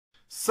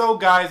So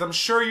guys, I'm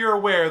sure you're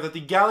aware that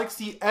the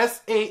Galaxy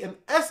S8 and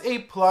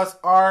S8 Plus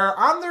are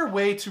on their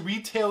way to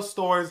retail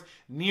stores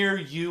near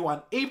you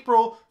on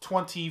April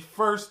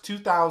 21st,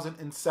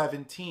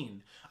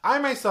 2017. I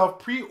myself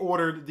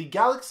pre-ordered the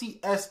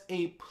Galaxy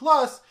S8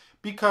 Plus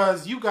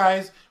because you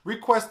guys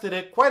requested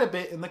it quite a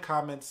bit in the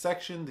comments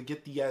section to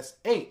get the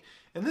S8.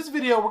 In this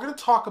video, we're going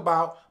to talk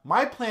about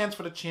my plans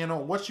for the channel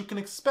and what you can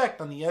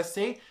expect on the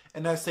S8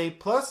 and S8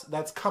 Plus.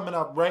 That's coming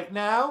up right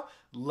now.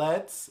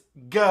 Let's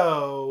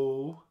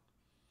go.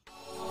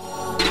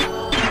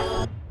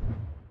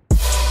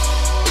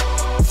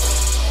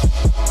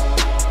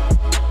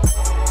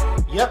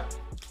 Yep,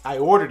 I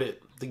ordered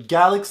it. The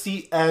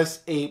Galaxy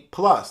S8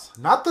 Plus.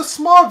 Not the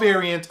small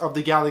variant of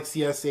the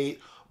Galaxy S8,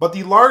 but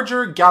the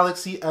larger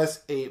Galaxy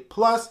S8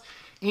 Plus.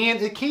 And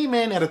it came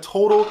in at a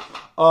total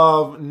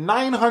of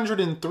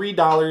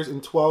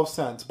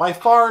 $903.12. By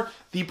far,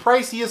 the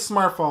priciest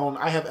smartphone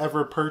I have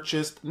ever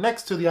purchased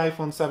next to the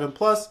iPhone 7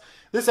 Plus.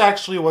 This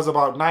actually was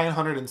about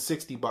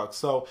 $960.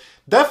 So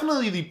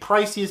definitely the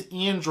priciest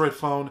Android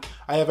phone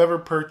I have ever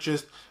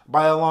purchased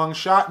by a long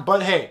shot.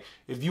 But hey,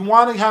 if you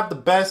want to have the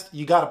best,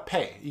 you got to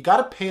pay. You got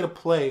to pay to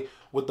play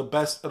with the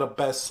best of the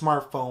best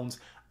smartphones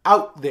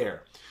out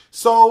there.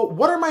 So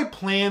what are my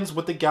plans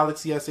with the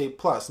Galaxy S8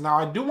 Plus? Now,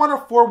 I do want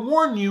to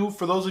forewarn you,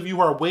 for those of you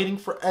who are waiting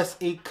for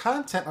S8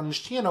 content on this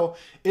channel,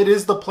 it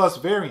is the Plus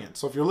variant.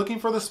 So if you're looking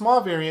for the small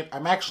variant,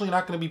 I'm actually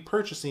not going to be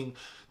purchasing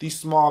the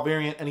small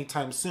variant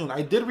anytime soon.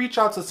 I did reach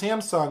out to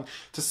Samsung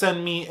to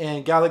send me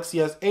a Galaxy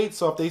S8,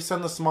 so if they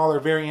send the smaller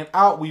variant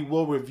out, we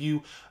will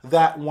review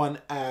that one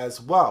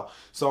as well.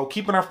 So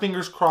keeping our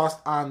fingers crossed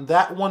on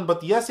that one,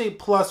 but the S8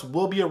 Plus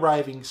will be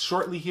arriving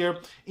shortly here,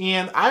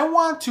 and I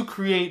want to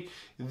create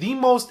the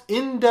most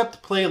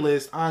in-depth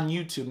playlist on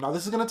YouTube. Now,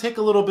 this is going to take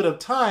a little bit of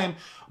time,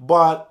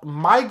 but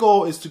my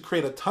goal is to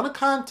create a ton of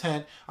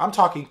content. I'm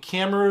talking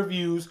camera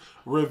reviews,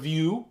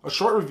 a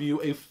short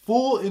review, a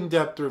full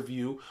in-depth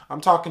review.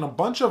 I'm talking a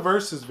bunch of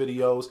versus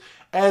videos,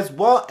 as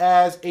well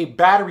as a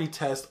battery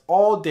test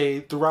all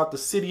day throughout the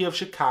city of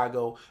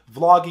Chicago,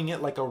 vlogging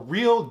it like a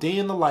real day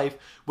in the life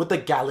with the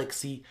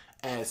Galaxy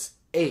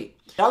S8.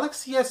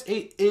 Galaxy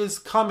S8 is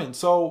coming,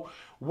 so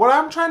what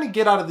I'm trying to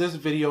get out of this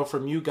video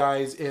from you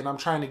guys, and I'm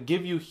trying to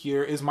give you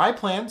here, is my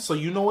plan, so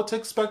you know what to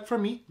expect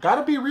from me.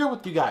 Gotta be real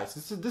with you guys.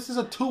 This is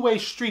a two-way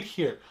street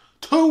here.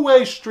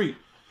 Two-way street.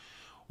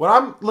 What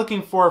I'm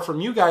looking for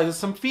from you guys is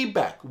some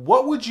feedback.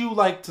 What would you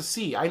like to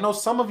see? I know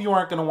some of you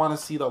aren't going to want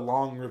to see the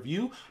long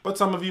review, but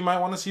some of you might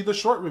want to see the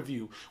short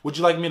review. Would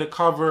you like me to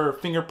cover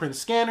fingerprint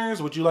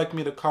scanners? Would you like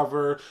me to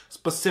cover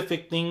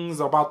specific things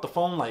about the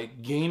phone,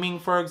 like gaming,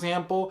 for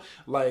example?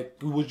 Like,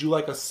 would you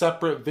like a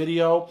separate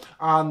video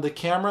on the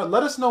camera?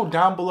 Let us know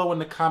down below in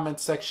the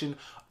comment section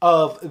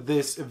of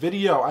this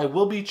video. I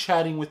will be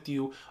chatting with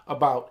you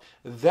about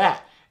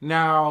that.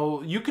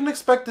 Now, you can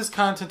expect this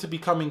content to be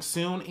coming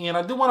soon, and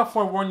I do want to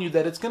forewarn you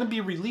that it's going to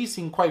be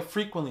releasing quite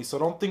frequently, so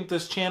don't think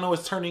this channel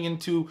is turning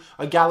into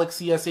a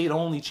Galaxy S8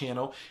 only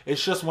channel.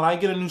 It's just when I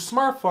get a new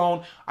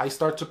smartphone, I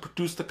start to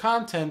produce the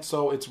content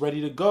so it's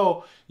ready to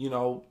go, you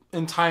know,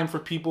 in time for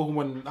people who,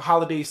 when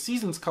holiday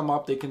seasons come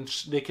up, they can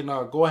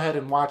go ahead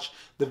and watch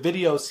the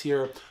videos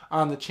here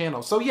on the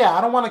channel. So yeah,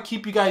 I don't want to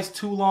keep you guys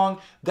too long.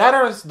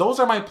 Those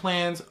are my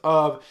plans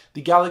of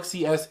the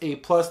Galaxy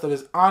S8 Plus that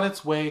is on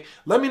its way.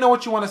 Let me know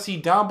what you want to see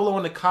down below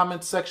in the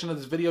comments section of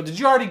this video. Did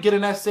you already get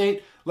an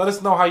S8? Let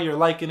us know how you're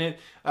liking it.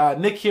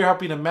 Nick here,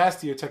 helping to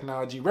master your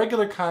technology.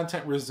 Regular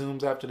content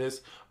resumes after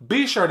this.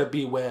 Be sure to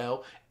be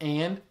well,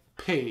 and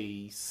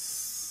peace.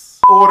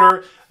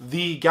 Order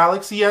the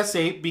Galaxy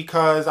S8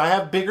 because I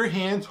have bigger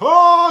hands.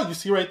 Oh, you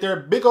see right there,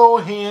 big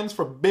old hands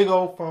for big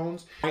old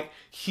phones right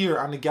here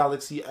on the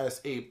Galaxy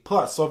S8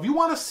 Plus. So if you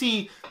want to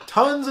see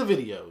tons of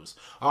videos,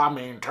 tell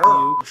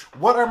you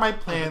what are my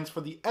plans for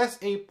the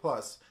S8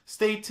 Plus.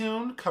 Stay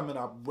tuned, coming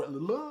up